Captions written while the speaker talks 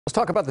Let's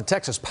talk about the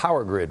Texas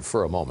power grid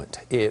for a moment.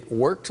 It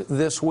worked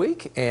this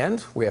week,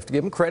 and we have to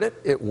give them credit.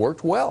 It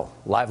worked well.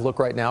 Live look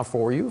right now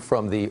for you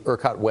from the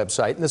ERCOT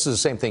website. And this is the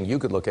same thing you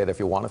could look at if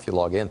you want, if you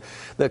log in.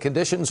 The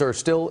conditions are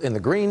still in the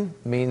green,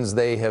 means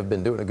they have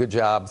been doing a good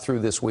job through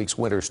this week's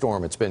winter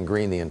storm. It's been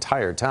green the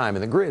entire time,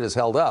 and the grid has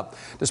held up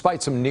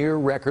despite some near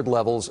record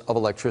levels of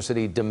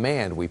electricity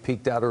demand. We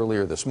peaked out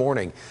earlier this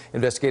morning.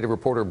 Investigative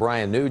reporter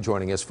Brian New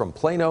joining us from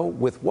Plano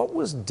with what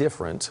was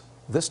different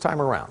this time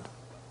around.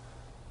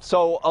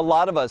 So a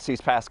lot of us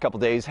these past couple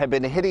days have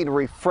been hitting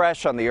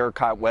refresh on the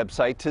ERCOT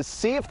website to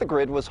see if the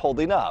grid was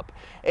holding up.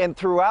 And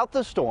throughout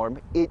the storm,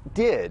 it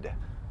did,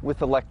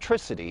 with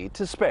electricity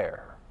to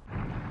spare.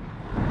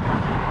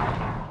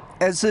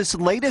 As this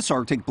latest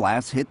Arctic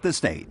blast hit the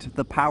state,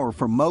 the power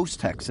for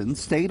most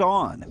Texans stayed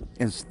on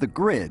as the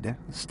grid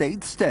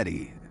stayed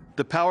steady.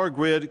 The power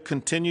grid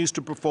continues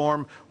to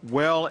perform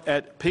well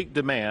at peak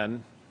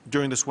demand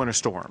during this winter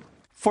storm.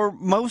 For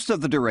most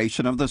of the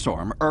duration of the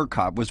storm,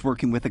 ERCOT was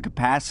working with a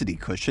capacity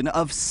cushion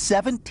of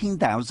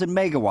 17,000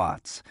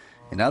 megawatts.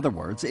 In other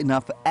words,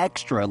 enough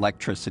extra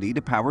electricity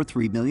to power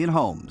 3 million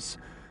homes.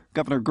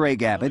 Governor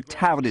Greg Abbott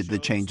touted the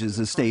changes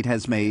the state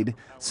has made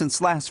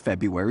since last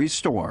February's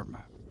storm.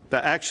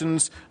 The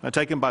actions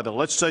taken by the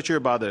legislature,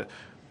 by the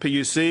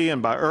PUC,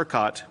 and by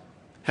ERCOT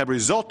have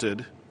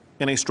resulted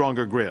in a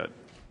stronger grid.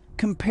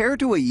 Compared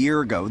to a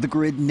year ago, the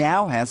grid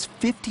now has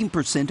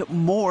 15%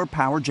 more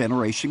power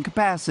generation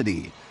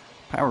capacity.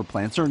 Power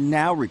plants are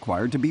now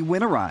required to be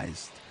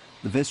winterized.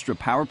 The Vistra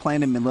power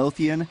plant in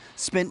Midlothian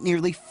spent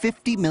nearly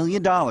 $50 million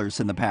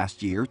in the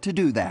past year to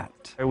do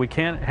that. We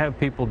can't have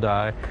people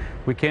die.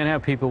 We can't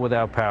have people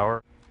without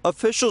power.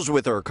 Officials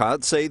with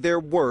ERCOT say there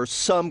were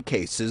some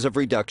cases of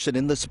reduction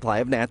in the supply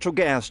of natural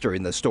gas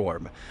during the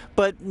storm,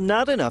 but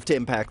not enough to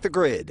impact the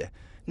grid.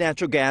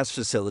 Natural gas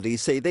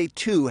facilities say they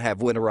too have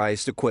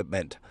winterized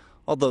equipment,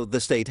 although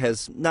the state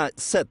has not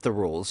set the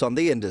rules on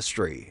the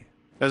industry.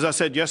 As I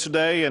said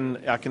yesterday, and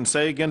I can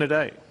say again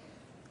today,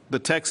 the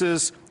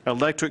Texas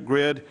electric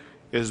grid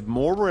is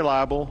more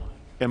reliable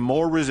and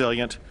more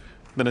resilient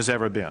than it's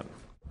ever been.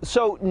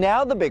 So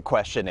now the big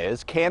question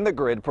is, can the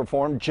grid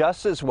perform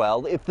just as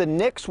well if the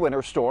next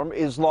winter storm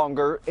is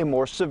longer and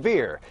more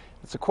severe?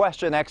 It's a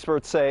question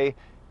experts say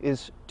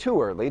is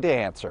too early to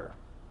answer.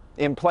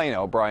 In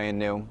Plano, Brian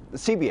New,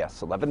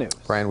 CBS 11 News.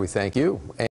 Brian, we thank you.